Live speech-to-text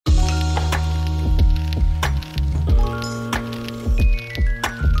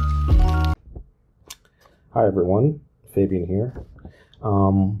Hi everyone, Fabian here.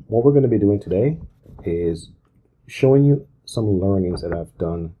 What we're going to be doing today is showing you some learnings that I've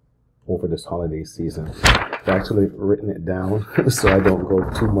done over this holiday season. I've actually written it down so I don't go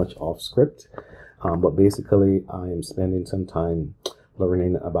too much off script. But basically, I am spending some time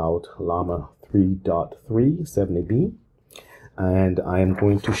learning about Llama 3.3 70B, and I am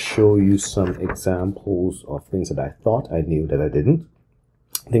going to show you some examples of things that I thought I knew that I didn't,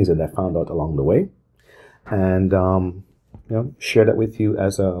 things that I found out along the way, and share that with you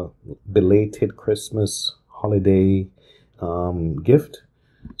as a belated Christmas holiday gift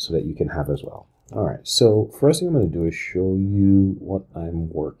so that you can have as well. All right, so first thing I'm going to do is show you what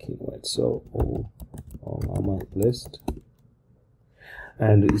I'm working with. So Llama list,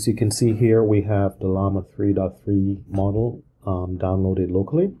 and as you can see here, we have the Llama 3.3 model downloaded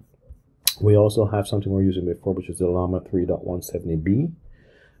locally. We also have something we're using before, which is the Llama 3.170B.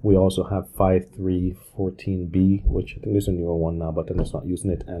 We also have 5.3.14b, which I think is a newer one now, but I'm just not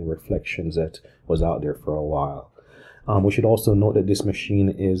using it, and Reflections that was out there for a while. We should also note that this machine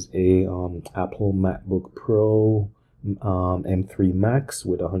is a Apple MacBook Pro M3 Max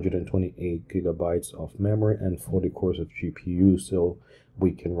with 128 gigabytes of memory and 40 cores of GPU, so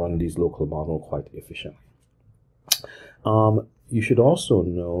we can run these local models quite efficiently. You should also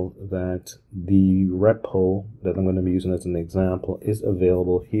know that the repo that I'm going to be using as an example is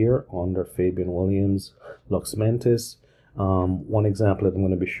available here under Fabian Williams Lux Mantis. One example that I'm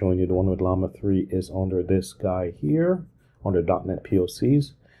going to be showing you, the one with Llama 3, is under this guy here, under .NET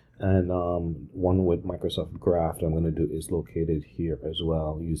POCs, and one with Microsoft Graph that I'm going to do is located here as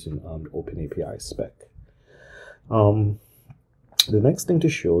well using the OpenAPI spec. The next thing to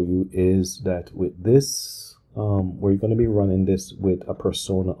show you is that with this, we're going to be running this with a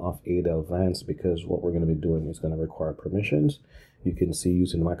persona of Advanced, because what we're going to be doing is going to require permissions. You can see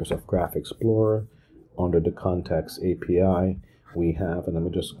using Microsoft Graph Explorer under the Contacts API, we have, and let me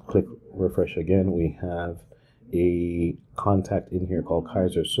just click refresh again, we have a contact in here called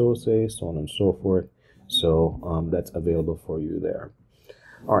Kaiser Sose, so on and so forth. So that's available for you there.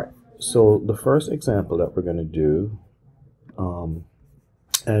 All right, so the first example that we're going to do, and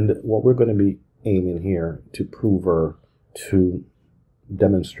what we're going to be aiming here to prove or to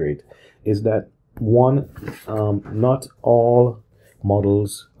demonstrate is that one, not all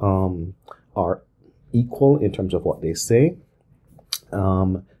models are equal in terms of what they say,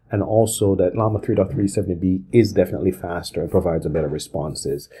 and also that Llama 3.370B is definitely faster and provides a better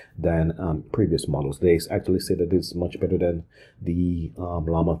responses than previous models. They actually say that it's much better than the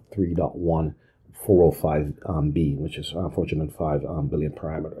Llama 3.1 405B, which is 405 billion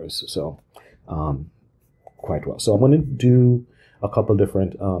parameters. So quite well. So I'm going to do a couple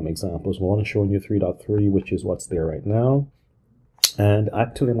different examples. One is showing you 3.3, which is what's there right now. And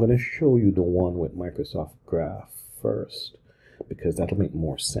actually, I'm going to show you the one with Microsoft Graph first, because that'll make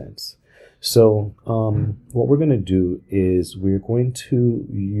more sense. So what we're going to do is we're going to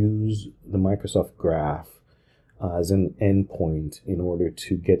use the Microsoft Graph as an endpoint in order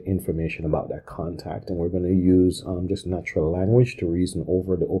to get information about that contact. And we're going to use just natural language to reason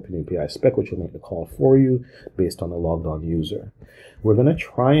over the OpenAPI spec, which will make the call for you based on the logged on user. We're going to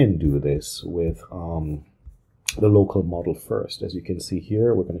try and do this with the local model first. As you can see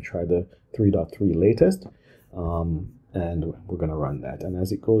here, we're going to try the 3.3 latest, and we're going to run that. And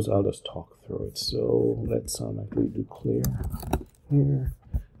as it goes, I'll just talk through it. So let's actually do clear here.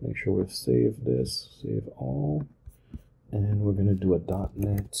 Make sure we've saved this, save all, and we're going to do a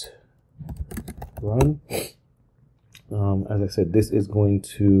 .NET run. As I said, this is going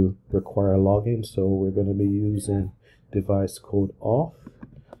to require login, so we're going to be using device code auth.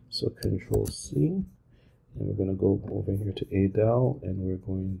 So Control C, and we're going to go over here to ADAL, and we're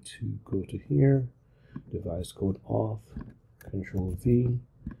going to go to here, device code auth, Control V,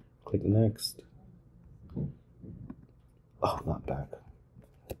 click next. Oh, not back.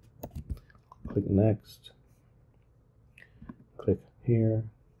 Click next, click here,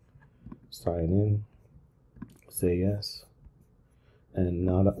 sign in, say yes, and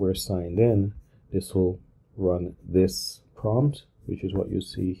now that we're signed in, this will run this prompt, which is what you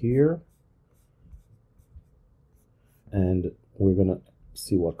see here, and we're gonna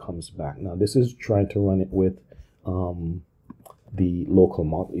see what comes back. Now this is trying to run it with the local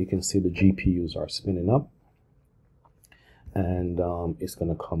model. You can see the GPUs are spinning up, and it's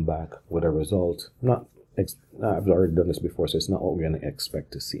going to come back with a result. I've already done this before, so it's not what we're going to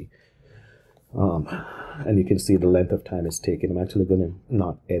expect to see. And you can see the length of time it's taken. I'm actually going to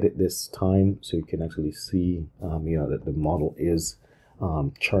not edit this time, so you can actually see that the model is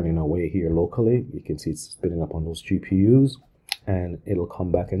churning away here locally. You can see it's spinning up on those GPUs, and it'll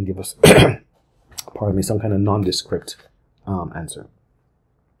come back and give us pardon me, some kind of nondescript answer.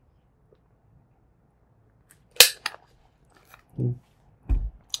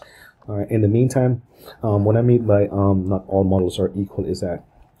 All right. In the meantime, what I mean by not all models are equal is that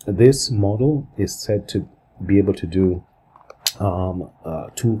this model is said to be able to do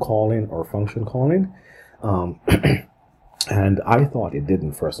tool calling or function calling. And I thought it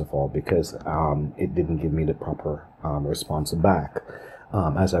didn't, first of all, because it didn't give me the proper response back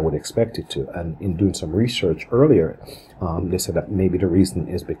as I would expect it to. And in doing some research earlier, they said that maybe the reason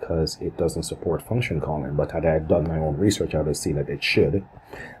is because it doesn't support function calling. But had I done my own research, I would have seen that it should.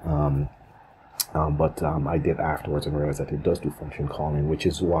 But I did afterwards and realized that it does do function calling, which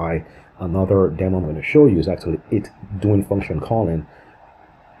is why another demo I'm going to show you is actually it doing function calling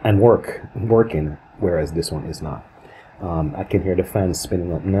and working, whereas this one is not. I can hear the fan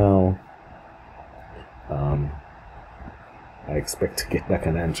spinning up now. I expect to get back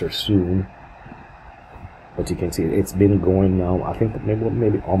an answer soon. But you can see it's been going now, I think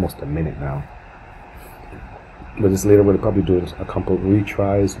maybe almost a minute now. But this later we'll probably do a couple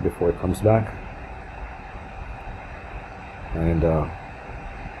retries before it comes back. And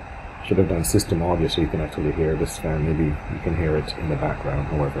should have done system audio so you can actually hear this fan. Maybe you can hear it in the background,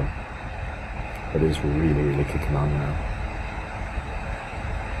 however. But it's really kicking on now.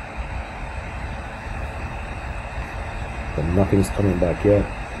 But nothing's coming back yet.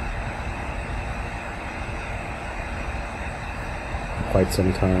 For quite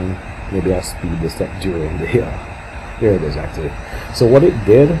some time. Maybe I'll speed this up during the there it is actually. So what it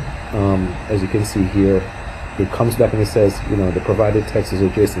did, as you can see here, it comes back and it says, you know, the provided text is a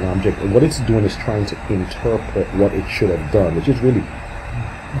JSON object, and what it's doing is trying to interpret what it should have done, which is really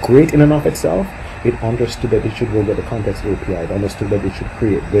great in and of itself. It understood that it should go get the context API. It understood that it should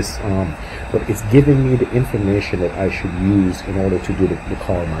create this, but it's giving me the information that I should use in order to do the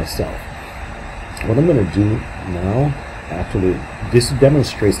call myself. What I'm going to do now, actually, this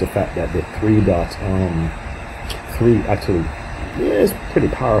demonstrates the fact that the 3.3 actually is pretty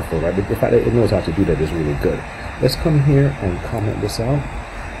powerful, right? But the fact that it knows how to do that is really good. Let's come here and comment this out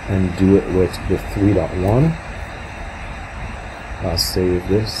and do it with the 3.1. I'll save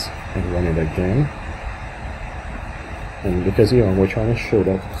this and run it again. And because, you know, we're trying to show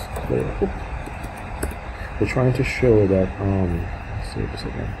that we're trying to show that let's save this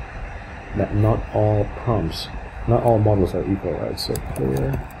again, that not all prompts, not all models are equal, right? So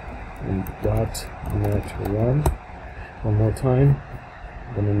clear and .NET run. One more time.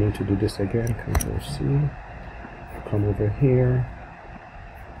 I'm gonna need to do this again. Control C. Come over here.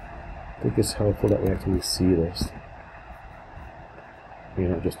 I think it's helpful that we actually see this. You're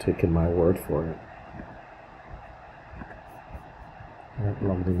not just taking my word for it. Alright,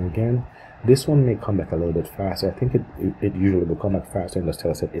 logged in again. This one may come back a little bit faster. I think it usually will come back faster and just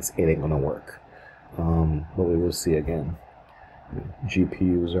tell us that it ain't gonna work. But we will see again. The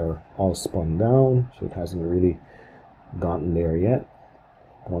GPUs are all spun down, so it hasn't really gotten there yet.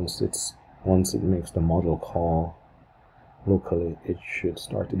 Once it makes the model call locally, it should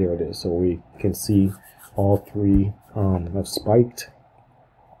start. There it is. So we can see all three have spiked.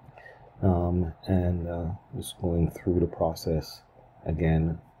 Just going through the process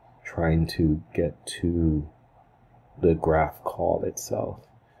again, trying to get to the graph call itself.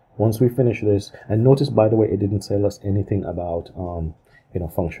 Once we finish this, and notice, by the way, it didn't tell us anything about you know,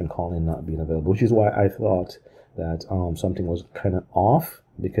 function calling not being available, which is why I thought that something was kind of off,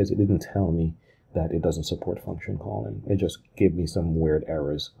 because it didn't tell me that it doesn't support function calling. It just gave me some weird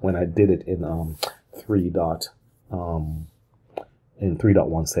errors when I did it in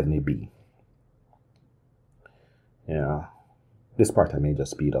 3.170b. Yeah, this part I may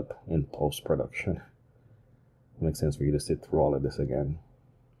just speed up in post-production. It makes sense for you to sit through all of this again,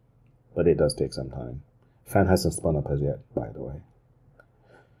 but it does take some time. Fan hasn't spun up as yet, by the way.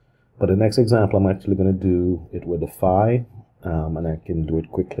 But the next example, I'm actually going to do it with the phi, and I can do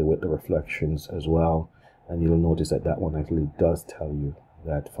it quickly with the reflections as well. And you'll notice that that one actually does tell you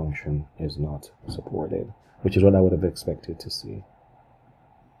that function is not supported, which is what I would have expected to see.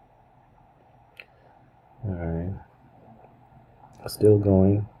 All right, still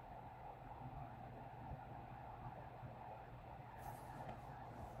going.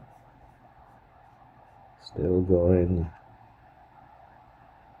 Still going.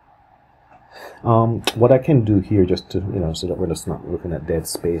 What I can do here, just to, you know, so that we're just not looking at dead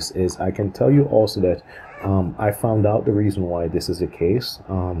space, is I can tell you also that I found out the reason why this is the case,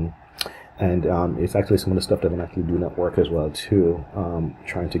 and it's actually some of the stuff that I'm actually doing at work as well too,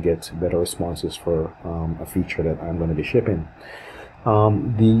 trying to get better responses for a feature that I'm going to be shipping.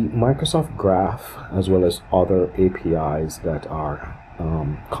 The Microsoft Graph, as well as other APIs that are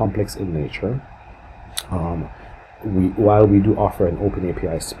complex in nature, while we do offer an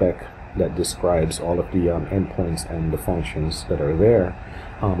OpenAPI spec that describes all of the endpoints and the functions that are there,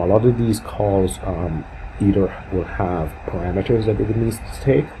 a lot of these calls either will have parameters that it needs to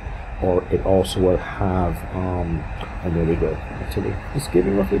take, or it also will have, and there we go, actually, it's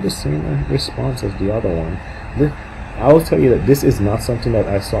giving roughly the same response as the other one. I will tell you that this is not something that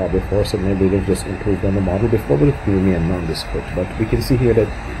I saw before, so maybe they've just improved on the model. Before would have given me a nondescript, but we can see here that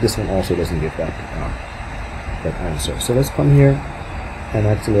this one also doesn't give that answer. So let's come here, and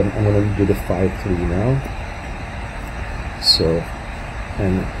actually I'm going to do the 5.3 now. So,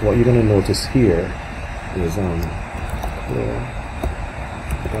 and what you're going to notice here is .NET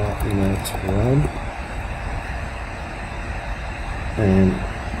 1, and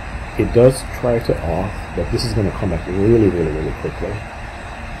it does try to auth, but this is going to come back really quickly.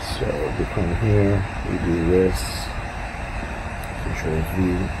 So we come here, we do this, Control V,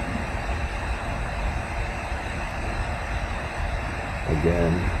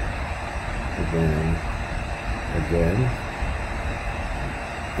 again,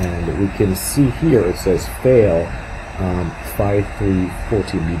 and we can see here it says fail.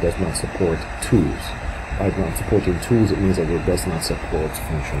 5.3.14b does not support tools. By not supporting tools, it means that it does not support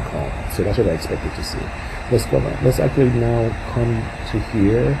function call. So that's what I expected to see. Let's go back. Let's actually now come to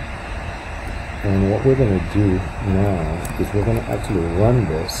here, and what we're going to do now is we're going to actually run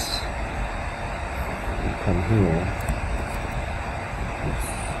this. We come here.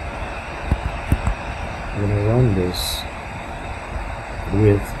 We're going to run this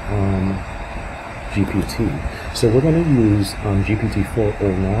with GPT. So we're going to use GPT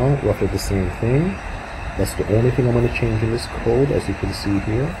 4.0 now, roughly the same thing. That's the only thing I'm going to change in this code, as you can see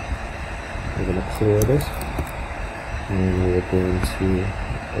here. We're going to clear this, and we're going to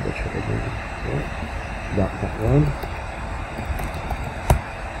double check again. .NET 1,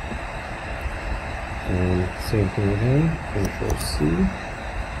 and same thing again. Control C,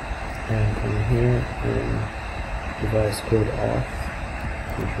 and come here and device code auth.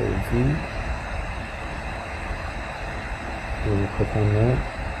 Control V. We'll click on that,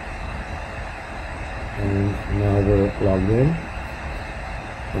 and now we're logged in.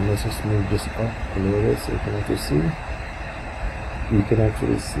 And let's just move this up a little bit so you can actually see. You can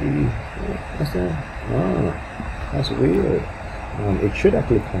actually see. What's that? Ah, that's weird. It should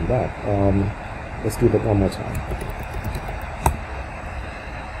actually come back. Let's do that one more time.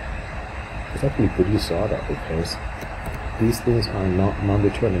 It's actually pretty sawed up because these things are not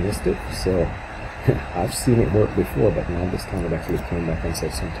non-deterministic. So I've seen it work before, but now this time it actually came back and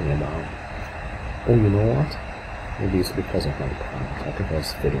said something about, oh, you know what? Maybe it's because of my prompt. I think I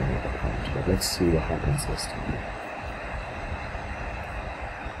was fiddling with the prompt, but let's see what happens this time.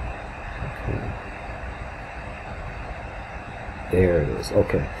 Okay. There it is.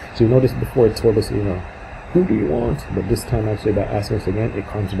 Okay. So you noticed before it told us, who do you want? But this time actually by asking us again, it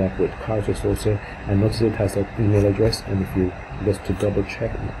comes back with Kaiser Sosa, and notice it has an email address, and if you just to double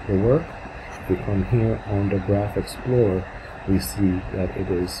check the work, if we come here on the Graph Explorer, we see that it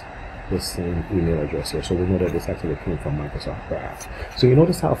is the same email address here. So we know that this actually came from Microsoft Graph. So you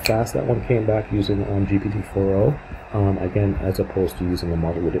notice how fast that one came back using GPT 4.0, again, as opposed to using a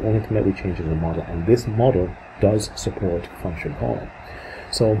model. The only thing that we changed is the model, and this model does support function calling.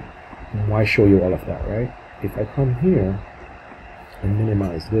 So why show you all of that, right? If I come here and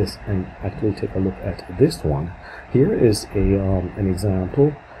minimize this and actually take a look at this one, here is an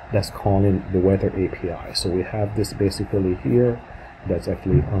example that's calling the weather API. So we have this basically here that's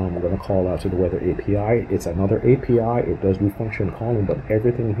actually I'm going to call out to the weather API. It's another API. It does do function calling, but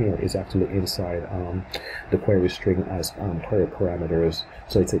everything here is actually inside the query string as query parameters.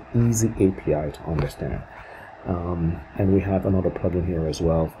 So it's an easy API to understand. And we have another plugin here as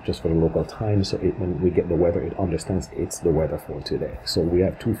well, just for the local time. So when we get the weather, it understands it's the weather for today. So we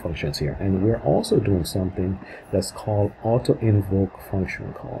have two functions here, and we're also doing something that's called auto invoke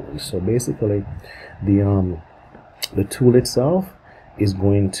function calling. So basically, the tool itself is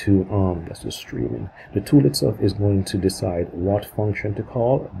going to that's just streaming. The tool itself is going to decide what function to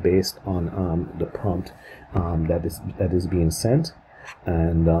call based on the prompt that is being sent,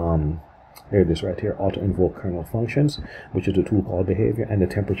 and there it is right here, auto invoke kernel functions, which is a tool called behavior, and the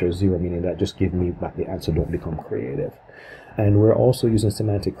temperature is 0, meaning that just give me back the answer, don't become creative. And we're also using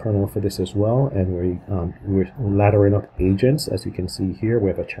Semantic Kernel for this as well, and we're laddering up agents. As you can see here, we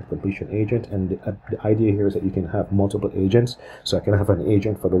have a check completion agent, and the idea here is that you can have multiple agents. So I can have an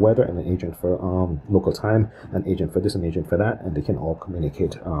agent for the weather, and an agent for local time, an agent for this, an agent for that, and they can all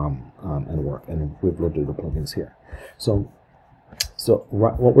communicate and work. And we've loaded the plugins here. So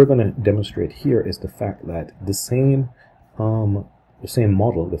what we're going to demonstrate here is the fact that the same model,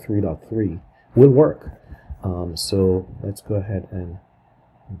 the 3.3, will work. So let's go ahead and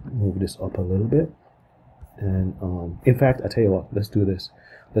move this up a little bit. And in fact, I tell you what, let's do this.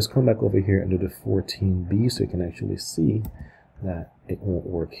 Let's come back over here and do the 14b so you can actually see that it won't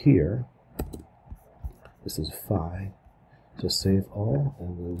work here. This is 5. So save all,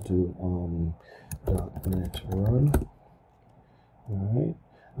 and we'll do .NET run. All right.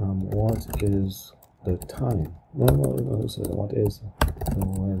 What is the time? No, so what is the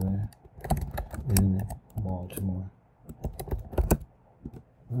weather in Baltimore?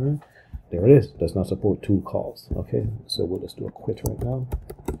 All right. There it is. Does not support tool calls. Okay, so we'll just do a quit right now,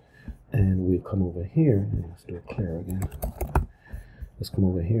 and we'll come over here and let's do a clear again. Let's come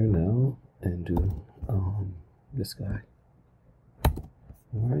over here now and do this guy.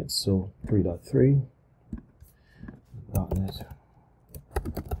 All right, so 3.3 .NET.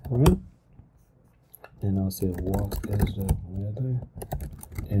 All right, and I'll say what is the weather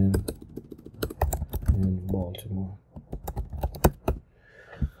in Baltimore.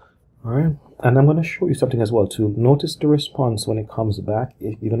 All right, and I'm going to show you something as well too. Notice the response when it comes back.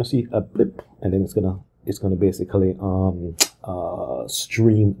 You're going to see a blip, and then it's gonna basically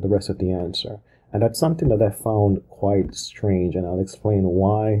stream the rest of the answer. And that's something that I found quite strange, and I'll explain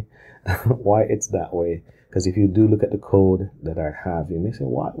why why it's that way. Because if you do look at the code that I have, you may say,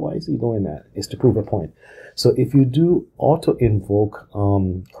 why is he doing that? It's to prove a point. So if you do auto invoke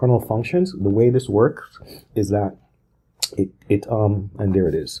kernel functions, the way this works is that and there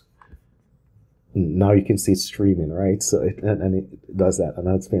it is. Now you can see it streaming, right? So it does that, and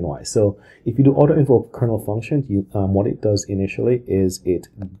I'll explain why. So if you do auto invoke kernel functions, what it does initially is it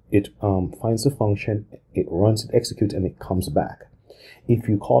finds the function, it runs, it executes, and it comes back. If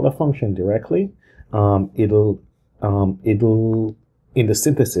you call a function directly, it'll in the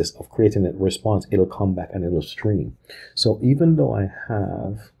synthesis of creating a response, it'll come back and it'll stream. So even though I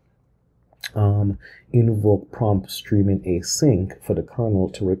have invoke prompt streaming async for the kernel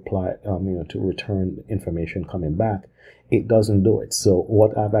to reply, to return information coming back, it doesn't do it. So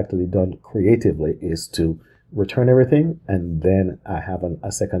what I've actually done creatively is to return everything, and then I have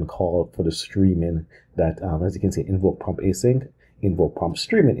a second call for the streaming that, as you can see, invoke prompt async, invoke prompt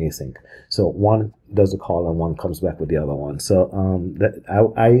streaming async. So one does the call and one comes back with the other one. So that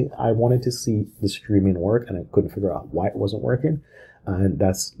I wanted to see the streaming work, and I couldn't figure out why it wasn't working. And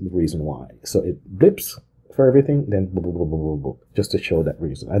that's the reason why. So it blips for everything, then boop, boop, boop, boop, boop, just to show that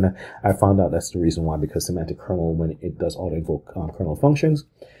reason. And I found out that's the reason why, because Semantic Kernel, when it does auto invoke kernel functions,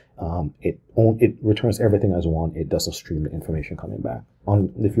 it returns everything as one. It doesn't stream the information coming back.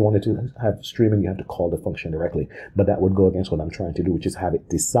 If you wanted to have streaming, you have to call the function directly, but that would go against what I'm trying to do, which is have it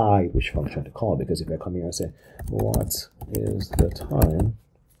decide which function to call. Because if I come here and say, what is the time?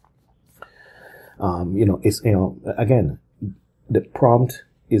 Again, the prompt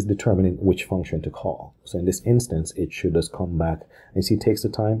is determining which function to call. So in this instance, it should just come back. And you see, it takes the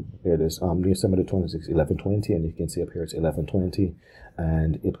time. There it is. December 26, 11:20, and you can see up here it's 11:20,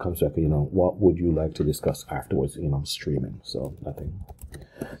 and it comes back. What would you like to discuss afterwards? Streaming. So nothing.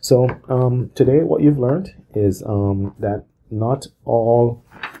 So today, what you've learned is that not all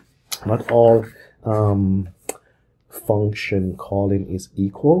function calling is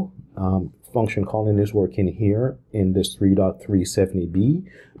equal. Function calling is working here in this 3.370b,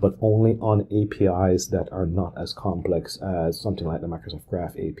 but only on APIs that are not as complex as something like the Microsoft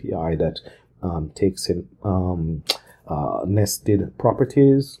Graph API that takes in nested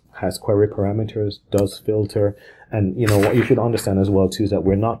properties, has query parameters, does filter. And what you should understand as well too is that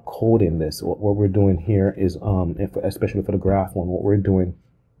we're not coding this. What we're doing here is, especially for the graph one, what we're doing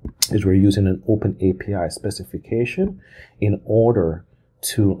is we're using an OpenAPI specification in order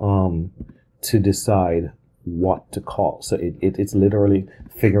to decide what to call. So it's literally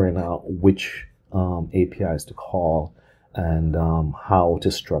figuring out which APIs to call and how to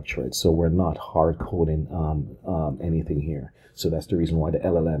structure it. So we're not hard coding anything here. So that's the reason why the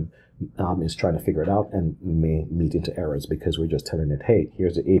LLM is trying to figure it out and may meet into errors, because we're just telling it, hey,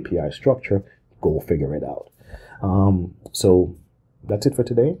 here's the API structure, go figure it out. So that's it for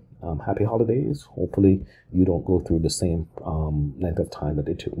today. Happy holidays. Hopefully you don't go through the same length of time that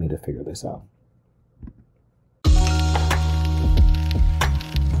it took me to figure this out.